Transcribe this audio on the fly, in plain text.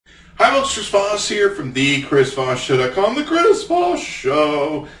Hi, folks, Chris Voss here from the ChrisVossShow.com, the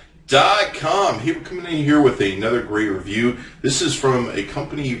ChrisVossShow.com. Hey, we're coming in here with another great review. This is from a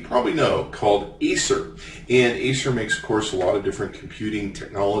company you probably know called Acer. And Acer makes, of course, a lot of different computing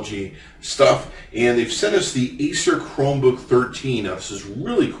technology stuff. And they've sent us the Acer Chromebook 13. Now, this is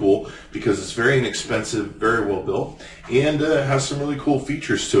really cool because it's very inexpensive, very well built, and has some really cool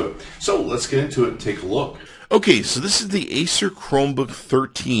features to it. So let's get into it and take a look. Okay, so this is the Acer Chromebook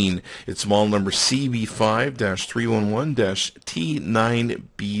 13. It's model number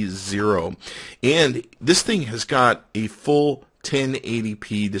CB5-311-T9B0. And this thing has got a full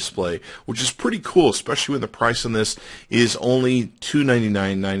 1080p display, which is pretty cool, especially when the price on this is only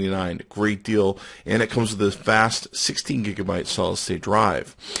 $299.99. Great deal, and it comes with a fast 16 gigabyte solid state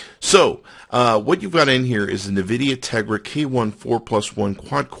drive. So what you've got in here is the NVIDIA Tegra K1 4+1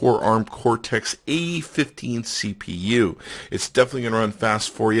 quad-core ARM Cortex A15 CPU. It's definitely going to run fast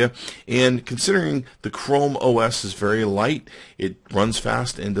for you, and considering the Chrome OS is very light, it runs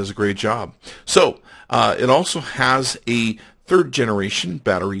fast and does a great job. So it also has a third generation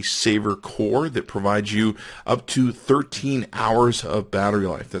battery saver core that provides you up to 13 hours of battery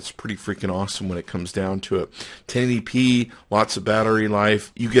life. That's pretty freaking awesome when it comes down to it. 1080p, lots of battery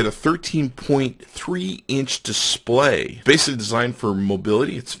life. You get a 13.3-inch display, basically designed for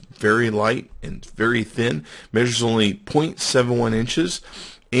mobility. It's very light and very thin, measures only 0.71 inches.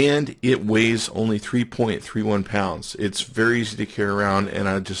 And it weighs only 3.31 pounds. It's very easy to carry around, and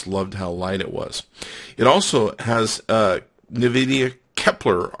I just loved how light it was. It also has NVIDIA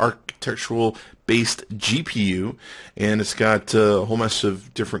Kepler architectural based GPU, and it's got a whole mess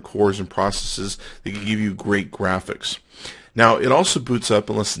of different cores and processes that can give you great graphics. Now, it also boots up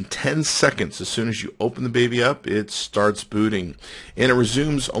in less than 10 seconds. As soon as you open the baby up, it starts booting, and it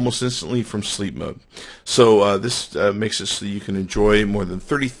resumes almost instantly from sleep mode. So this makes it so you can enjoy more than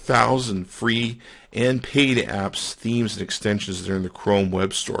 30,000 free and paid apps, themes, and extensions that are in the Chrome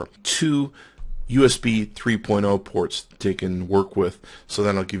Web Store. 2 USB 3.0 ports they can work with, so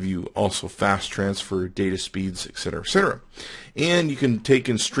that'll give you also fast transfer, data speeds, etc., etc. And you can take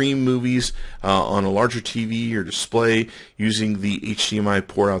and stream movies on a larger TV or display using the HDMI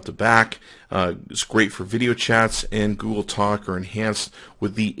port out the back. It's great for video chats and Google Talk, or enhanced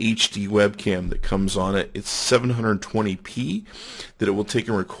with the HD webcam that comes on it. It's 720p that it will take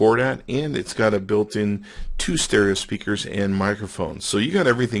and record at, and it's got a built-in 2 stereo speakers and microphones. So you got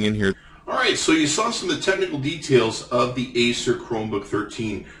everything in here. Alright, so you saw some of the technical details of the Acer Chromebook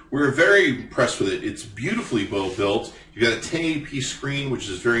 13. We were very impressed with it. It's beautifully well built. You've got a 1080p screen, which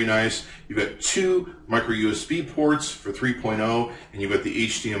is very nice. You've got 2 micro USB ports for 3.0, and you've got the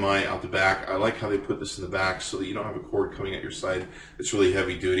HDMI out the back. I like how they put this in the back so that you don't have a cord coming at your side. It's really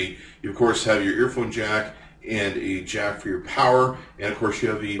heavy duty. You, of course, have your earphone jack and a jack for your power, and of course you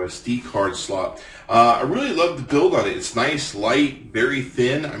have a SD card slot. I really love the build on it. It's nice, light, very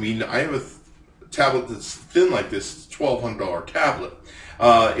thin. I mean, I have a tablet that's thin like this. It's a $1,200 tablet.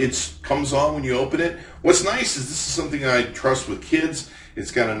 It comes on when you open it. What's nice is this is something I trust with kids.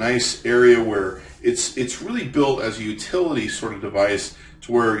 It's got a nice area where it's really built as a utility sort of device,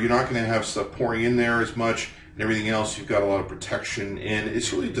 to where you're not going to have stuff pouring in there as much, and everything else. You've got a lot of protection, and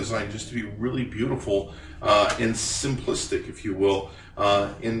it's really designed just to be really beautiful and simplistic, if you will,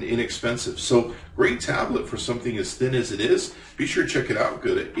 and inexpensive. So great tablet for something as thin as it is. Be sure to check it out.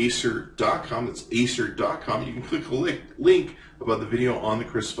 Go to Acer.com. That's Acer.com. You can click the link about the video on the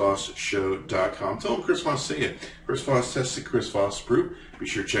ChrisVossShow.com. Tell them Chris Voss say it. Chris Voss tested, Chris Voss approved. Be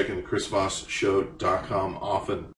sure to check in the ChrisVossShow.com often.